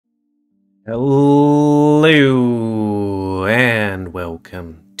Hello and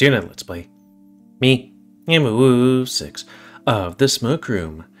welcome to another Let's Play. Me, GamerWolfSix of the Smoke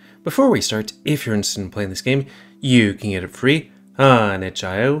Room. Before we start, if you're interested in playing this game, you can get it free on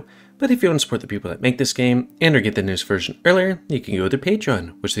itch.io. But if you want to support the people that make this game and or get the newest version earlier, you can go to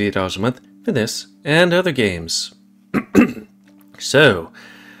Patreon, which is $8 a month for this and other games. So,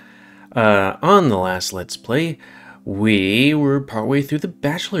 on the last Let's Play, we were partway through the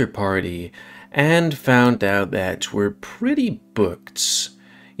bachelor party and found out that we're pretty booked.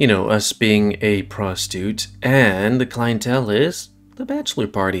 You know, us being a prostitute and the clientele is the bachelor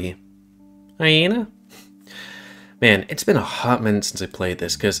party. Hyena? Man, it's been a hot minute since I played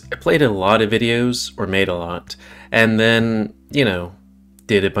this because I played a lot of videos, or made a lot, and then, you know,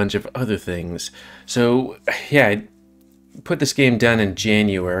 did a bunch of other things. So, yeah, I put this game down in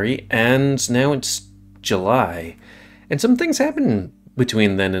January and now it's July. And some things happen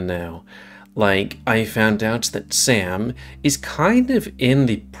between then and now. Like, I found out that Sam is kind of in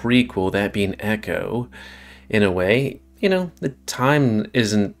the prequel, that being Echo, in a way. You know, the time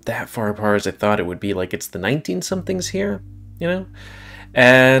isn't that far apart as I thought it would be. Like, it's the 19-somethings here, you know?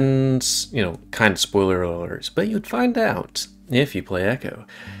 And, you know, kind of spoiler alerts, but you'd find out if you play Echo.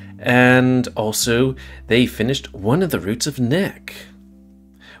 And also, they finished one of the roots of Nick.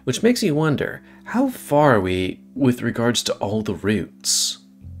 Which makes you wonder, how far are we with regards to all the roots?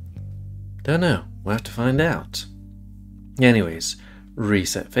 Don't know. We'll have to find out. Anyways,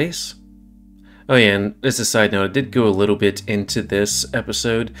 reset face. Oh yeah, and as a side note, I did go a little bit into this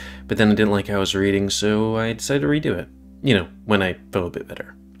episode, but then I didn't like how I was reading, so I decided to redo it. You know, when I felt a bit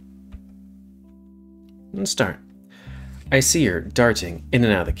better. Let's start. I see her darting in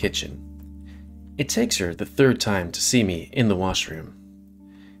and out of the kitchen. It takes her the third time to see me in the washroom.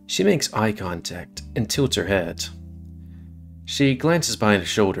 She makes eye contact and tilts her head. She glances behind her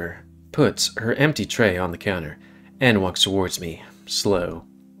shoulder, puts her empty tray on the counter, and walks towards me, slow.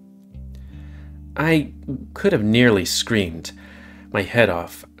 I could have nearly screamed my head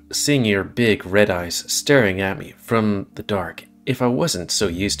off, seeing her big red eyes staring at me from the dark if I wasn't so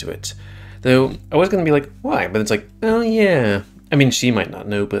used to it. Though I was going to be like, why? But it's like, oh yeah. I mean, she might not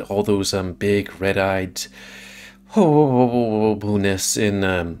know, but all those big red-eyed ho-ness in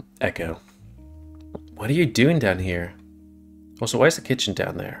Echo. What are you doing down here? Also, why is the kitchen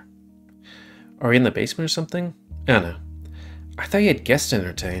down there? Are we in the basement or something? I don't know. I thought you had guests to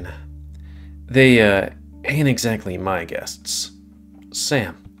entertain. They ain't exactly my guests.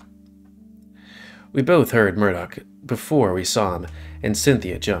 Sam. We both heard Murdoch before we saw him, and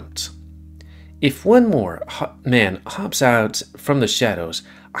Cynthia jumped. If one more man hops out from the shadows,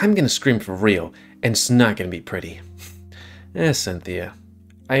 I'm gonna scream for real, and it's not gonna be pretty. Cynthia.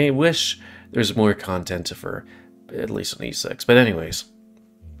 I wish there's more content of her, at least on E6. But anyways,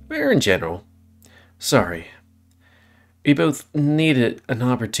 we're in general. Sorry. We both needed an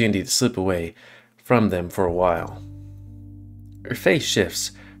opportunity to slip away from them for a while. Her face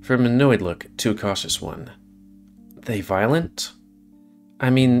shifts from an annoyed look to a cautious one. They violent? I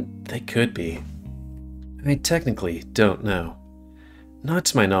mean, they could be. I technically don't know. Not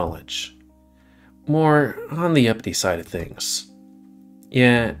to my knowledge. More on the uppity side of things.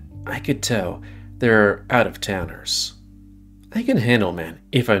 Yeah, I could tell they're out-of-towners. I can handle men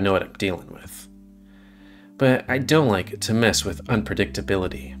if I know what I'm dealing with. But I don't like to mess with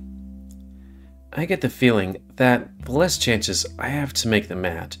unpredictability. I get the feeling that the less chances I have to make them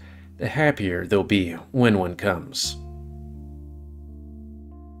mad, the happier they'll be when one comes.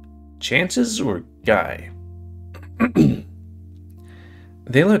 Chances or guy?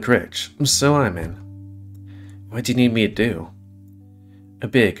 They look rich, so I'm in. What do you need me to do? A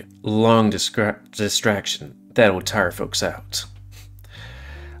big, long distraction that'll tire folks out.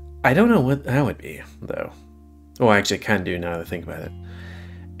 I don't know what that would be, though. Oh, I actually kind of do now that I think about it.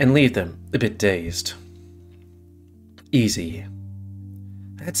 And leave them a bit dazed. Easy.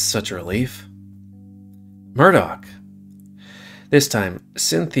 That's such a relief. Murdoch! This time,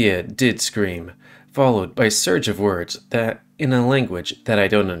 Cynthia did scream, followed by a surge of words that in a language that I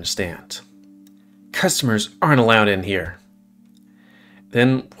don't understand. Customers aren't allowed in here.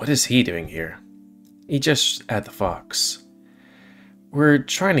 Then what is he doing here? He just at the Fox. We're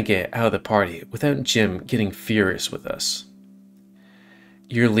trying to get out of the party without Jim getting furious with us.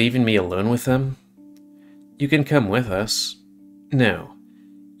 You're leaving me alone with them? You can come with us. No,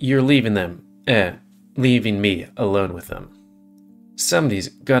 you're leaving me alone with them. Somebody's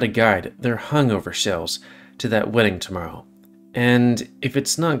gotta guide their hungover shells to that wedding tomorrow. And if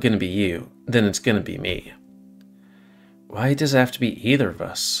it's not gonna be you, then it's gonna be me. Why does it have to be either of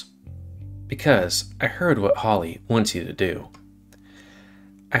us? Because I heard what Holly wants you to do.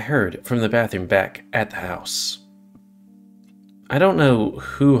 I heard from the bathroom back at the house. I don't know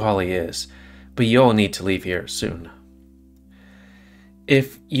who Holly is, but you all need to leave here soon.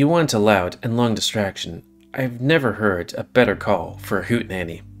 If you want a loud and long distraction, I've never heard a better call for a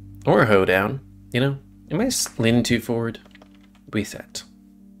hootenanny. Or a hoedown, you know? Am I leaning too forward? Reset.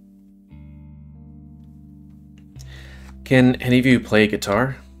 Can any of you play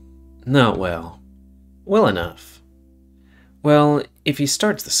guitar? Not well. Well enough. Well, if he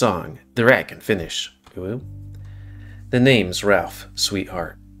starts the song, the rat can finish. Ooh. The name's Ralph,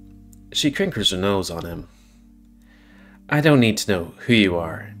 sweetheart. She crinkles her nose on him. I don't need to know who you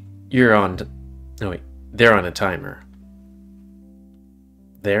are. You're on... No, wait. They're on a timer.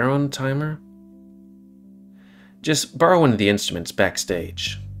 They're on a timer? Just borrow one of the instruments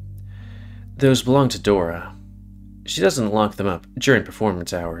backstage. Those belong to Dora. She doesn't lock them up during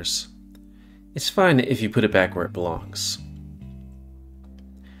performance hours. It's fine if you put it back where it belongs.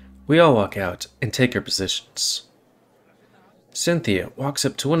 We all walk out and take our positions. Cynthia walks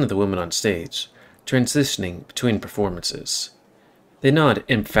up to one of the women on stage, transitioning between performances. They nod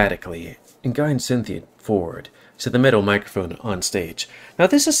emphatically and guide Cynthia forward to the metal microphone on stage. Now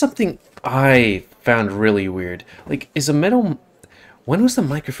this is something I found really weird. Like, is a metal... When was the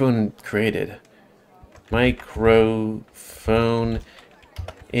microphone created? Microphone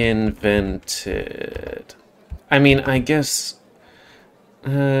invented. I mean, I guess...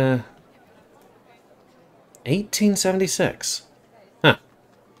 1876. Huh.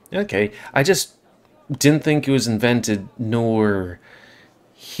 Okay. I just didn't think it was invented nor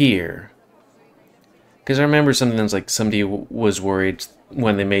here. Because I remember something that was like somebody was worried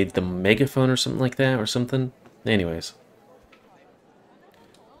when they made the megaphone or something like that or something. Anyways.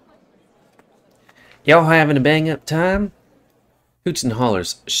 Y'all having a bang up time? Hoots and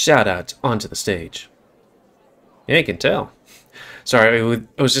hollers shout out onto the stage. Yeah, you can tell. Sorry, I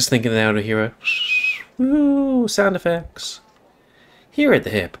was just thinking that out of here. Woo, sound effects. Here at the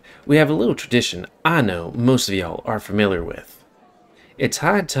Hip, we have a little tradition I know most of y'all are familiar with. It's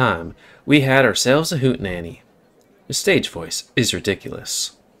high time we had ourselves a hootenanny. The stage voice is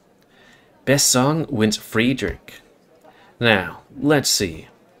ridiculous. Best song wins free drink. Now, let's see.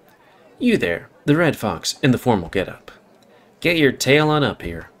 You there, the red fox in the formal getup. Get your tail on up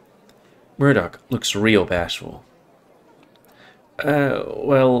here. Murdoch looks real bashful. Thank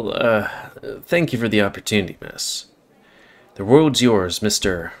you for the opportunity, miss. The world's yours,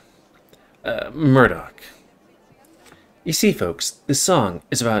 Mr. Murdoch. You see, folks, this song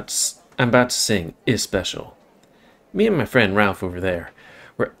I'm about to sing is special. Me and my friend Ralph over there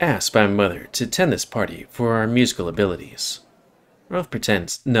were asked by my mother to attend this party for our musical abilities. Ralph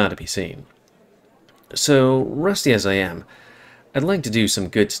pretends not to be seen. So, rusty as I am, I'd like to do some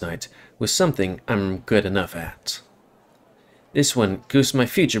good tonight with something I'm good enough at. This one goes to my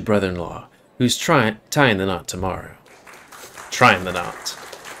future brother-in-law, who's tying the knot tomorrow. Trying the knot.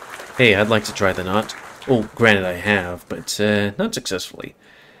 Hey, I'd like to try the knot. Well, granted I have, but not successfully.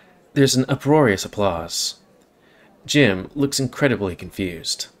 There's an uproarious applause. Jim looks incredibly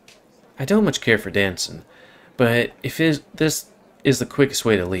confused. I don't much care for dancing, but if this is the quickest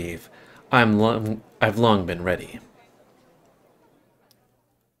way to leave, I've long been ready.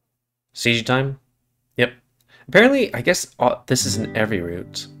 Siege time? Yep. Apparently, I guess this is in every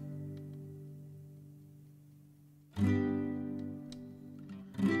route.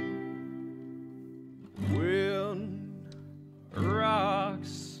 Wind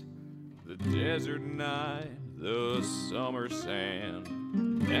rocks the desert night, the summer sand,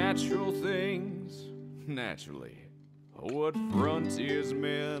 natural things, naturally, what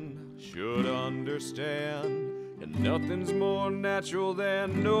frontiersmen should understand. And nothing's more natural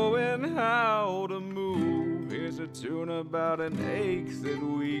than knowing how to move. Here's a tune about an ache that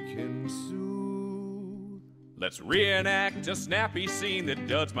we can soothe. Let's reenact a snappy scene that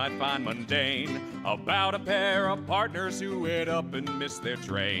duds might find mundane, about a pair of partners who went up and missed their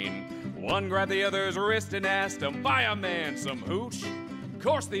train. One grabbed the other's wrist and asked him, buy a man some hooch. Of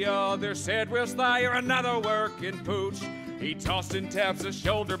course the other said, we'll slire another working pooch. He tossed and taps a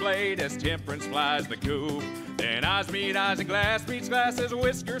shoulder blade as temperance flies the coop. Then eyes meet eyes and glass meets glass as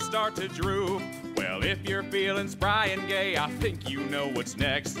whiskers start to droop. Well, if you're feeling spry and gay, I think you know what's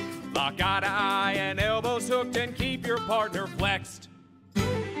next. Lock eye to eye and elbows hooked and keep your partner flexed.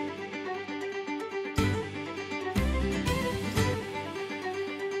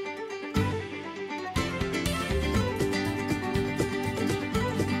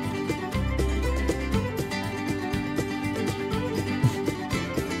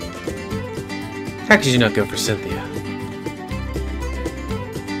 How could you not go for Cynthia?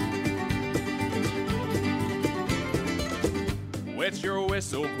 Wet your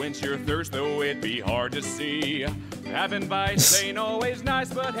whistle, quench your thirst, though it be hard to see. Having bites ain't always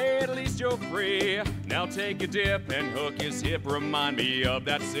nice, but hey, at least you're free. Now take a dip and hook his hip, remind me of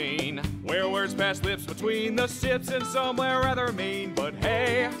that scene where words pass lips between the sips and somewhere rather mean. But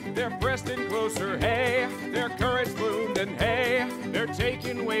hey, they're pressed in closer, hey, their courage bloomed, and hey, they're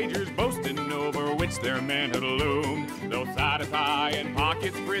taking wagers, boasting over which their manhood loomed. Though thigh to thigh and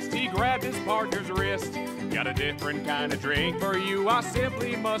pockets frisked, he grabbed his partner's wrist. Got a different kind of drink for you, I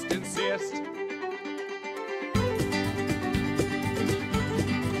simply must insist.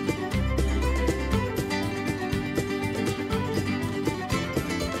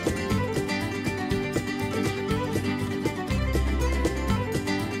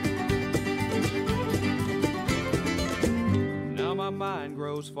 Mind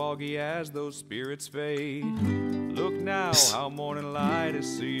grows foggy as those spirits fade. Look now how morning light is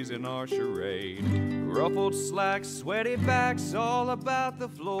seizing our charade. Ruffled slacks, sweaty backs, all about the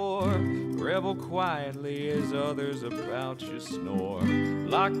floor. Revel quietly as others about you snore.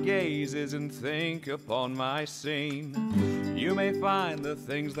 Lock gazes and think upon my scene. You may find the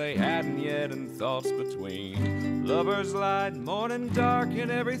things they hadn't yet and thoughts between. Lovers light, morning dark,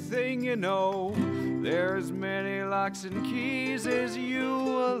 and everything you know. There's many locks and keys as you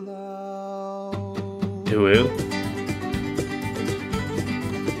allow. Ooh.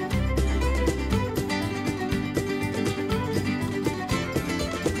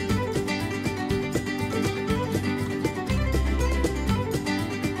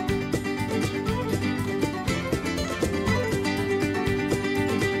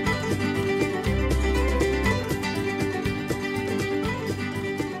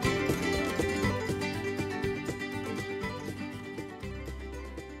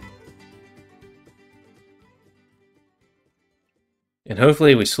 And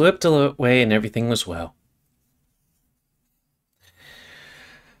hopefully we slipped away and everything was well.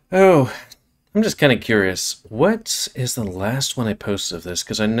 Oh, I'm just kind of curious. What is the last one I posted of this?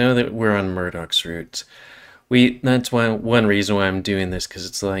 Because I know that we're on Murdoch's route. That's one reason why I'm doing this, because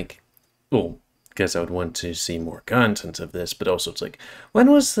it's like, well, guess I would want to see more content of this, but also it's like,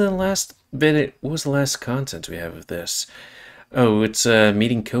 when was the last bit? What was the last content we have of this? Oh, it's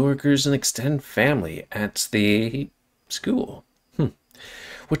meeting coworkers and extended family at the school.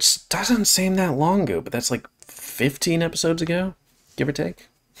 Which doesn't seem that long ago, but that's like 15 episodes ago, give or take.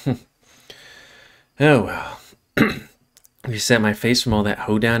 Oh well. Reset my face from all that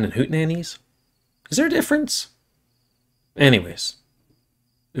hoedown and hootenannies? Is there a difference? Anyways.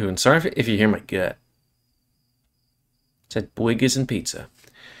 Ooh, and sorry if you hear my gut. Said boigas and pizza.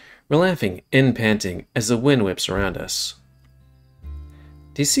 We're laughing and panting as the wind whips around us.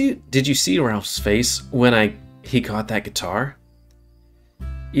 Did you see Ralph's face when he caught that guitar?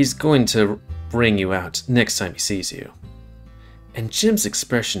 He's going to bring you out next time he sees you. And Jim's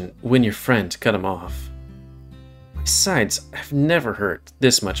expression when your friend cut him off. Besides, I've never heard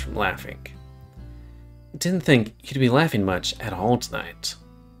this much from laughing. Didn't think you'd be laughing much at all tonight.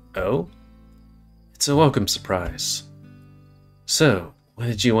 Oh? It's a welcome surprise. So, what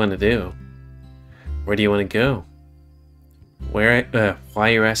did you want to do? Where do you want to go? Why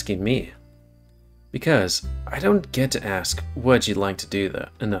are you asking me? Because I don't get to ask what you'd like to do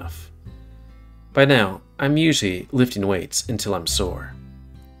enough. By now, I'm usually lifting weights until I'm sore.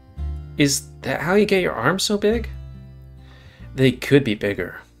 Is that how you get your arms so big? They could be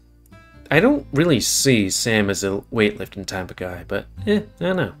bigger. I don't really see Sam as a weightlifting type of guy, but I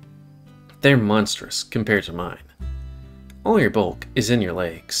don't know. They're monstrous compared to mine. All your bulk is in your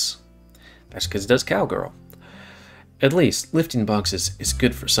legs. That's because it does cowgirl. At least lifting boxes is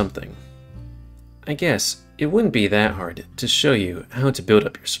good for something. I guess it wouldn't be that hard to show you how to build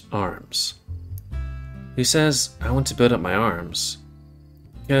up your arms. Who says I want to build up my arms?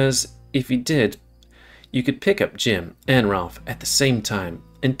 Because if you did, you could pick up Jim and Ralph at the same time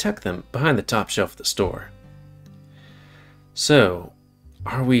and tuck them behind the top shelf of the store. So,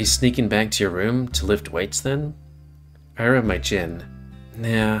 are we sneaking back to your room to lift weights then? I rub my chin.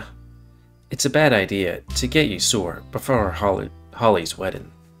 Nah, it's a bad idea to get you sore before Holly's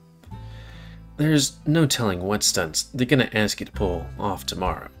wedding. There's no telling what stunts they're gonna ask you to pull off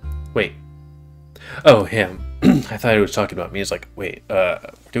tomorrow. Wait. Oh, him. I thought he was talking about me. He's like, wait, we're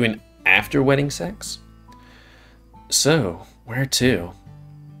doing after wedding sex? So, where to?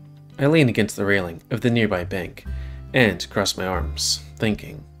 I lean against the railing of the nearby bank and cross my arms,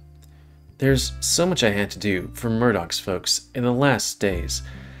 thinking. There's so much I had to do for Murdoch's folks in the last days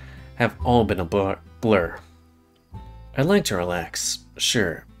have all been a blur. I'd like to relax,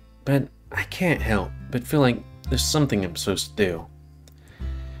 sure, but I can't help but feel like there's something I'm supposed to do.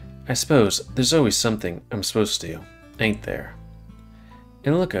 I suppose there's always something I'm supposed to do, ain't there?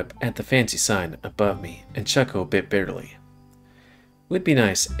 and look up at the fancy sign above me and chuckle a bit bitterly. Would be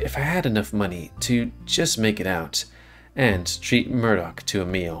nice if I had enough money to just make it out and treat Murdoch to a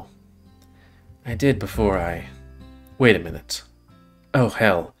meal. I did before I... Wait a minute. Oh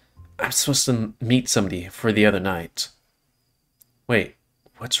hell, I'm supposed to meet somebody for the other night. Wait,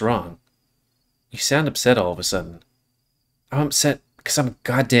 what's wrong? You sound upset all of a sudden. I'm upset because I'm a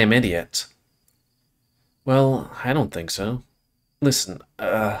goddamn idiot. Well, I don't think so. Listen,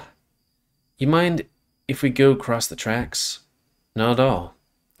 you mind if we go across the tracks? Not at all.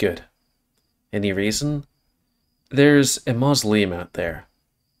 Good. Any reason? There's a mausoleum out there.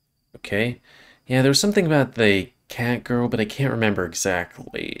 Okay. Yeah, there was something about the cat girl, but I can't remember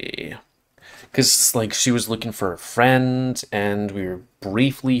exactly. Because, like, she was looking for a friend, and we were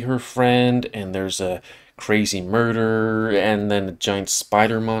briefly her friend, and there's a crazy murder, and then a giant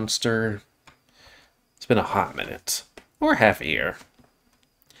spider monster. It's been a hot minute. Or half a year.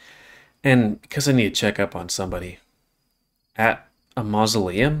 And because I need to check up on somebody. At a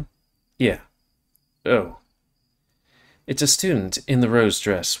mausoleum? Yeah. Oh. It's a student in the rose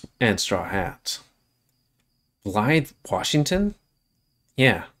dress and straw hat. Blythe Washington?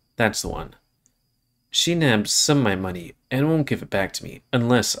 Yeah, that's the one. She nabbed some of my money and won't give it back to me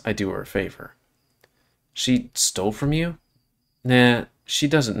unless I do her a favor. She stole from you? Nah, she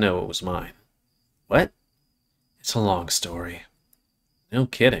doesn't know it was mine. What? It's a long story. No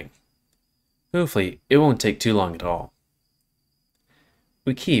kidding. Hopefully, it won't take too long at all.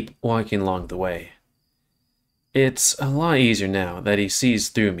 We keep walking along the way. It's a lot easier now that he sees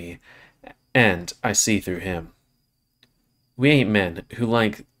through me, and I see through him. We ain't men who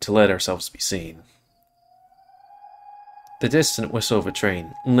like to let ourselves be seen. The distant whistle of a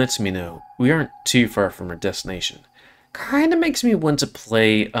train lets me know we aren't too far from our destination. Kinda makes me want to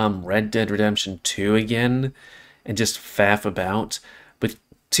play Red Dead Redemption 2 again, and just faff about, but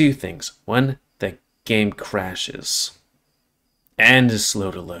two things. One, the game crashes, and is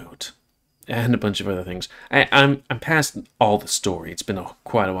slow to load. And a bunch of other things. I'm past all the story. It's been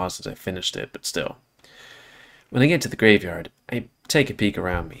quite a while since I finished it, but still. When I get to the graveyard, I take a peek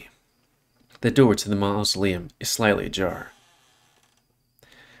around me. The door to the mausoleum is slightly ajar.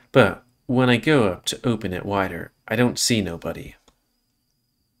 But when I go up to open it wider, I don't see nobody.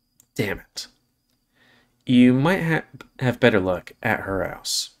 Damn it. You might have better luck at her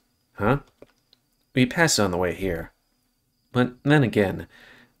house. Huh? We passed it on the way here. But then again,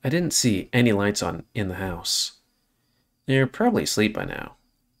 I didn't see any lights on in the house. They're probably asleep by now.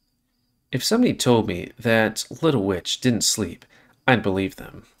 If somebody told me that little witch didn't sleep, I'd believe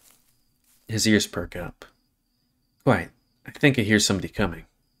them. His ears perk up. Quite, I think I hear somebody coming.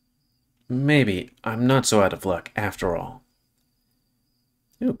 Maybe I'm not so out of luck after all.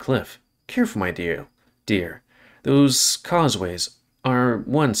 Oh, Cliff, careful, my dear. Those causeways are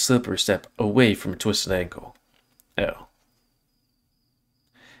one slippery step away from a twisted ankle. Oh.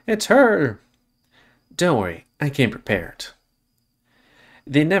 It's her! Don't worry, I came prepared.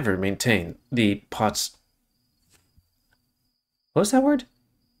 They never maintain the pots... What was that word?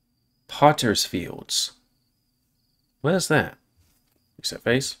 Potter's Fields. What is that? Fix that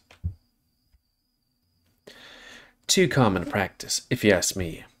face. Too common practice, if you ask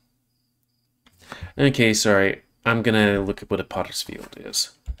me. Okay, sorry. I'm gonna look at what a Potter's Field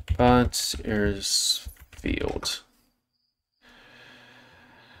is. Potter's Field.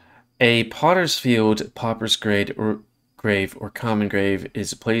 A Potter's Field, pauper's grave, or common grave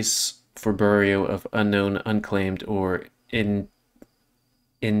is a place for burial of unknown, unclaimed, or indigent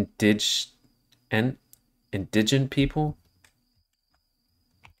people?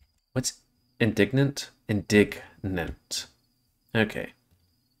 What's indignant? Indignant. Okay.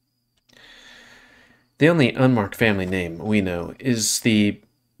 The only unmarked family name we know is the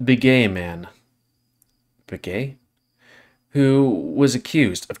Begay man. Begay? Who was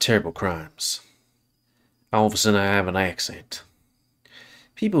accused of terrible crimes. All of a sudden I have an accent.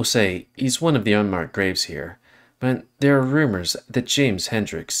 People say he's one of the unmarked graves here, but there are rumors that James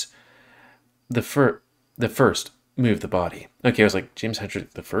Hendricks, the first, moved the body. Okay, I was like, James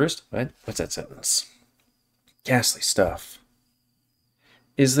Hendricks the first? What? What's that sentence? Ghastly stuff.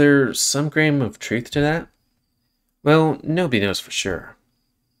 Is there some grain of truth to that? Well, nobody knows for sure.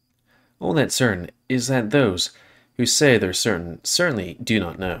 All that's certain is that those who say they're certain certainly do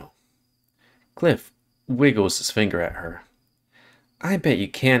not know. Cliff wiggles his finger at her. I bet you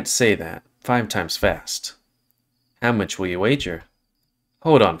can't say that 5 times fast. How much will you wager?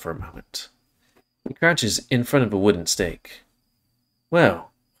 Hold on for a moment. He crouches in front of a wooden stake. Well,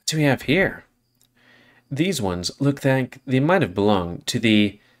 what do we have here? These ones look like they might have belonged to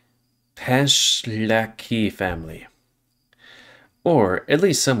the Pashlaki family. Or at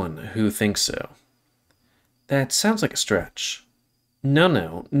least someone who thinks so. That sounds like a stretch.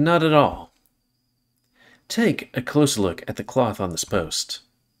 No, not at all. Take a closer look at the cloth on this post.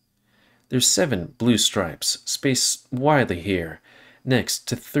 There's 7 blue stripes spaced widely here, next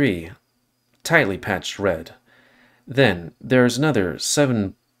to 3 tightly patched red. Then there's another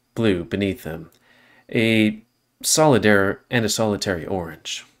 7 blue beneath them, a solitary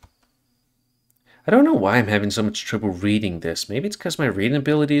orange. I don't know why I'm having so much trouble reading this. Maybe it's because my reading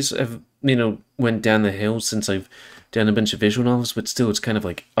abilities have, went down the hill since I've done a bunch of visual novels, but still it's kind of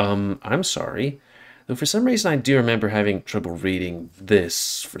like, I'm sorry. Though for some reason I do remember having trouble reading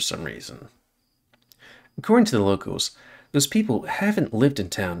this for some reason. According to the locals, those people haven't lived in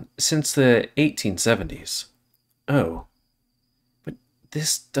town since the 1870s. Oh, but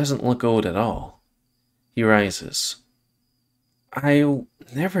this doesn't look old at all. He rises. I'll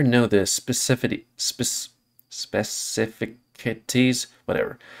never know the specificities,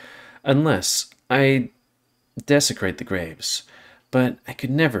 whatever, unless I desecrate the graves, but I could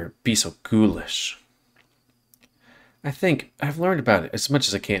never be so ghoulish. I think I've learned about it as much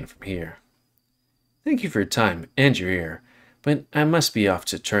as I can from here. Thank you for your time and your ear, but I must be off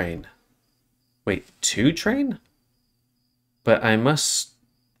to train. Wait, to train? But I must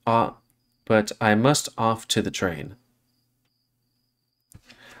off to the train.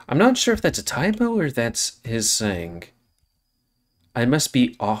 I'm not sure if that's a typo or that's his saying, I must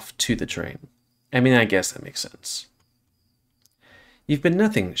be off to the train. I mean, I guess that makes sense. You've been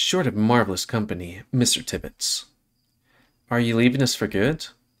nothing short of marvelous company, Mr. Tibbets. Are you leaving us for good?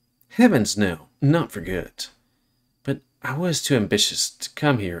 Heavens, no, not for good. But I was too ambitious to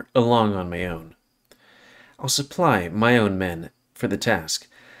come here along on my own. I'll supply my own men for the task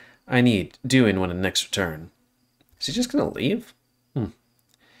I need doing when I next return. Is he just gonna leave?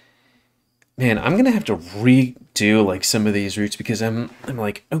 Man, I'm gonna have to redo like some of these routes because I'm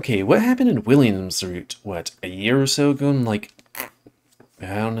like, okay, what happened in William's route? What, a year or so ago? I'm like,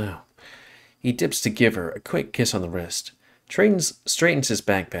 I don't know. He dips to give her a quick kiss on the wrist, straightens his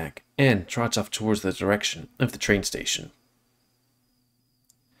backpack, and trots off towards the direction of the train station.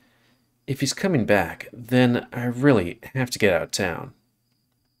 If he's coming back, then I really have to get out of town.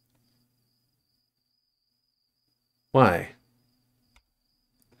 Why?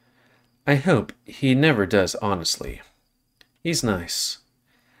 I hope he never does, honestly. He's nice.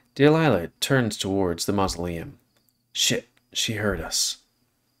 Delilah turns towards the mausoleum. Shit, she heard us.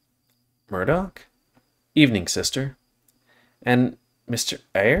 Murdoch? Evening, sister. And Mr.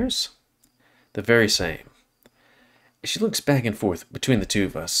 Ayers? The very same. She looks back and forth between the two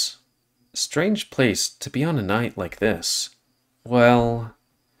of us. Strange place to be on a night like this. Well,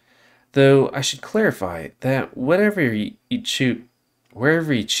 though I should clarify that wherever you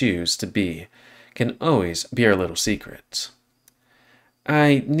choose to be can always be our little secret.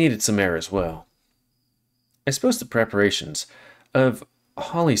 I needed some air as well. I suppose the preparations of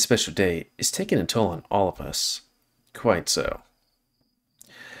Holly's special day is taking a toll on all of us. Quite so.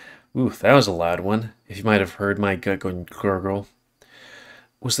 Ooh, that was a loud one, if you might have heard my gut going gurgle.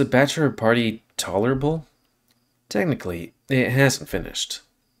 Was the bachelor party tolerable? Technically, it hasn't finished.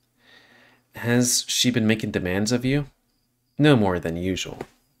 Has she been making demands of you? No more than usual.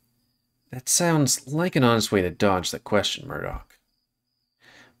 That sounds like an honest way to dodge that question, Murdoch.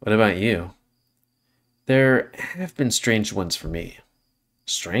 What about you? There have been strange ones for me.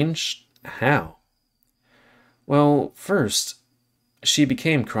 Strange? How? Well, first, she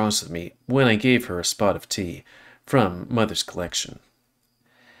became cross with me when I gave her a spot of tea from Mother's collection.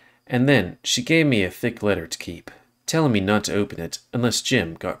 And then she gave me a thick letter to keep, telling me not to open it unless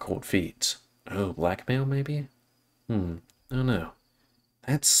Jim got cold feet. Oh, blackmail maybe? Oh no.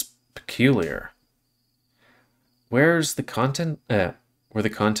 That's peculiar. Were the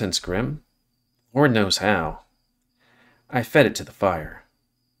contents grim? Lord knows how. I fed it to the fire.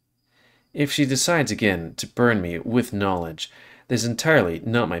 If she decides again to burn me with knowledge that is entirely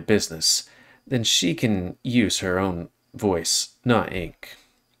not my business, then she can use her own voice, not ink.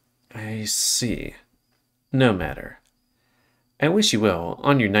 I see. No matter. I wish you well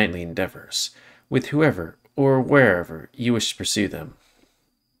on your nightly endeavors, with whoever or wherever you wish to pursue them.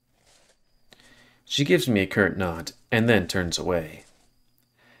 She gives me a curt nod, and then turns away.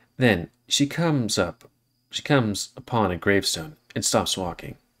 Then she comes upon a gravestone and stops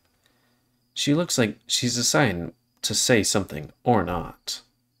walking. She looks like she's deciding to say something or not.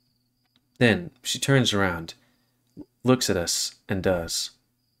 Then she turns around, looks at us, and does.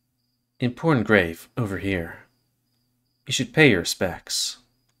 Important grave over here. You should pay your respects.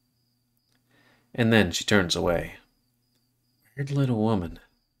 And then she turns away. Weird little woman.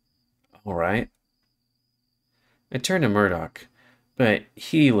 All right. I turn to Murdoch, but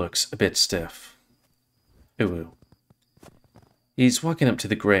he looks a bit stiff. Ooh. He's walking up to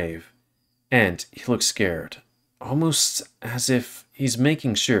the grave, and he looks scared, almost as if he's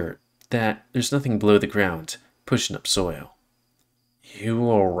making sure that there's nothing below the ground pushing up soil. You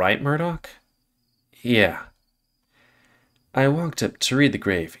alright, Murdoch? Yeah. I walked up to read the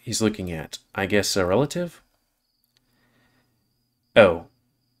grave he's looking at. I guess a relative? Oh,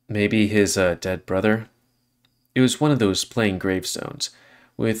 maybe his dead brother? It was one of those plain gravestones,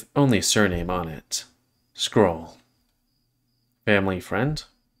 with only a surname on it. Scroll. Family friend?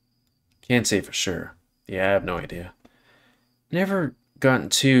 Can't say for sure. Yeah, I have no idea. Never gotten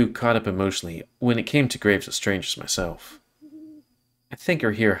too caught up emotionally when it came to graves of strangers myself. I think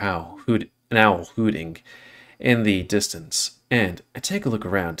I hear an owl hooting in the distance, and I take a look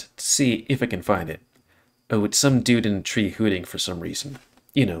around to see if I can find it. Oh, it's some dude in a tree hooting for some reason.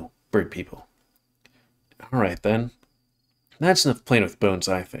 You know, bird people. Alright then. That's enough playing with bones,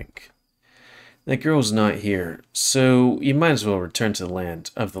 I think. That girl's not here, so you might as well return to the land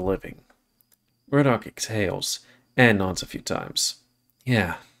of the living. Murdoch exhales and nods a few times.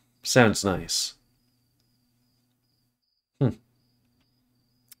 Yeah, sounds nice.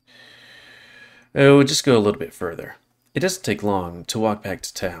 Oh, just go a little bit further. It doesn't take long to walk back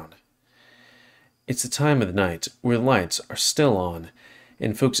to town. It's the time of the night where the lights are still on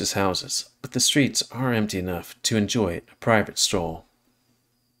in folks' houses, but the streets are empty enough to enjoy a private stroll.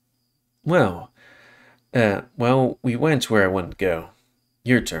 Well, we went where I wanted to go.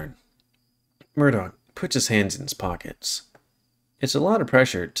 Your turn. Murdoch puts his hands in his pockets. It's a lot of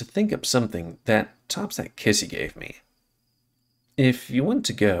pressure to think up something that tops that kiss he gave me. If you want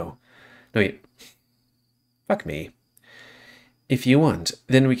to go... No, wait. Fuck me. If you want,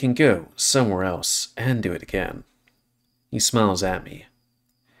 then we can go somewhere else and do it again. He smiles at me.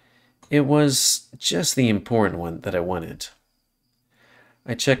 It was just the important one that I wanted.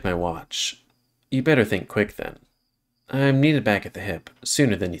 I check my watch. You better think quick then. I'm needed back at the hip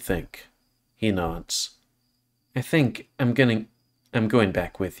sooner than you think. He nods. I think I'm going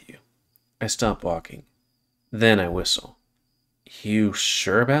back with you. I stop walking. Then I whistle. You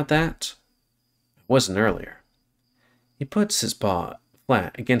sure about that? I wasn't earlier. He puts his paw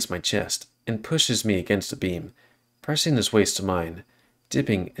flat against my chest and pushes me against the beam, pressing his waist to mine,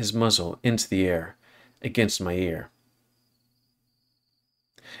 dipping his muzzle into the air against my ear.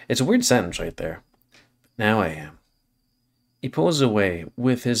 It's a weird sentence right there. But now I am. He pulls away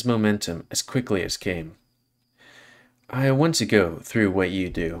with his momentum as quickly as came. I want to go through what you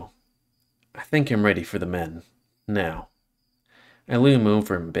do. I think I'm ready for the men. Now. I loom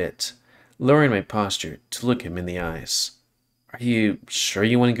over him a bit, lowering my posture to look him in the eyes. Are you sure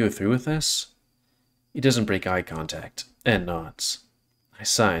you want to go through with this? He doesn't break eye contact, and nods. I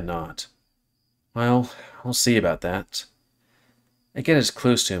sigh and nod. Well, I'll see about that. I get as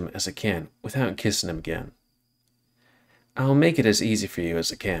close to him as I can without kissing him again. I'll make it as easy for you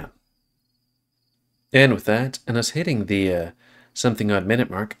as I can. And with that, and us hitting the something odd minute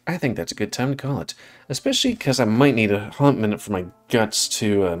mark, I think that's a good time to call it. Especially because I might need a hot minute for my guts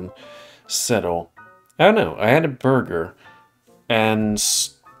to settle. I don't know, I had a burger, and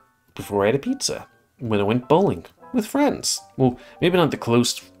before I had a pizza, when I went bowling with friends. Well, maybe not the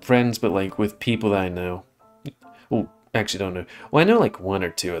close friends, but like with people that I know. Well, actually don't know. Well, I know like one or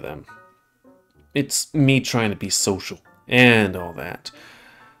two of them. It's me trying to be social and all that.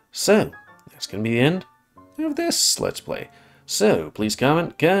 So, that's going to be the end of this Let's Play. So, please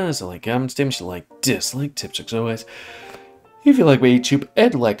comment, guys. I like comments, damage, like, dislike, tips, as always. If you like my YouTube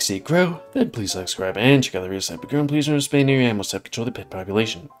and like to see it grow, then please subscribe and check out the real site. But grow, please don't spend near your animals to help control the pet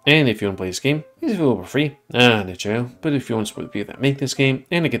population. And if you want to play this game, it's available for free on the channel. But if you want to support the people that make this game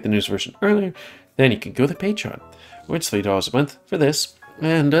and to get the news version earlier, then you can go to Patreon, where it's $3 a month for this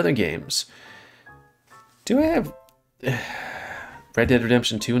and other games. Do I have Red Dead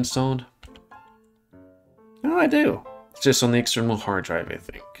Redemption 2 installed? No, I do. It's just on the external hard drive, I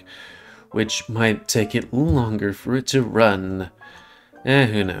think. Which might take it longer for it to run.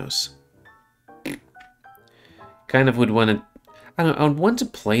 Who knows. Kind of would want to... I don't know, I would want to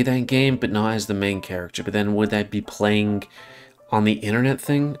play that game, but not as the main character. But then would I be playing on the internet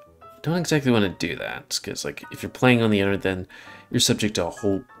thing? Don't exactly want to do that. Because, like, if you're playing on the internet, then you're subject to a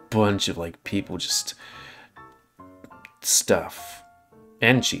whole bunch of, like, people just... stuff.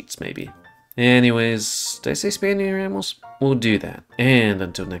 And cheats, maybe. Anyways, did I say spay your animals? We'll do that. And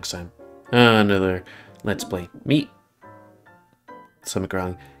until next time, another Let's Play Meet Summer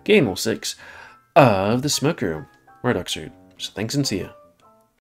Growling GamerWolfSix of the Smoke Room. Murdoch's Rude. So thanks and see ya.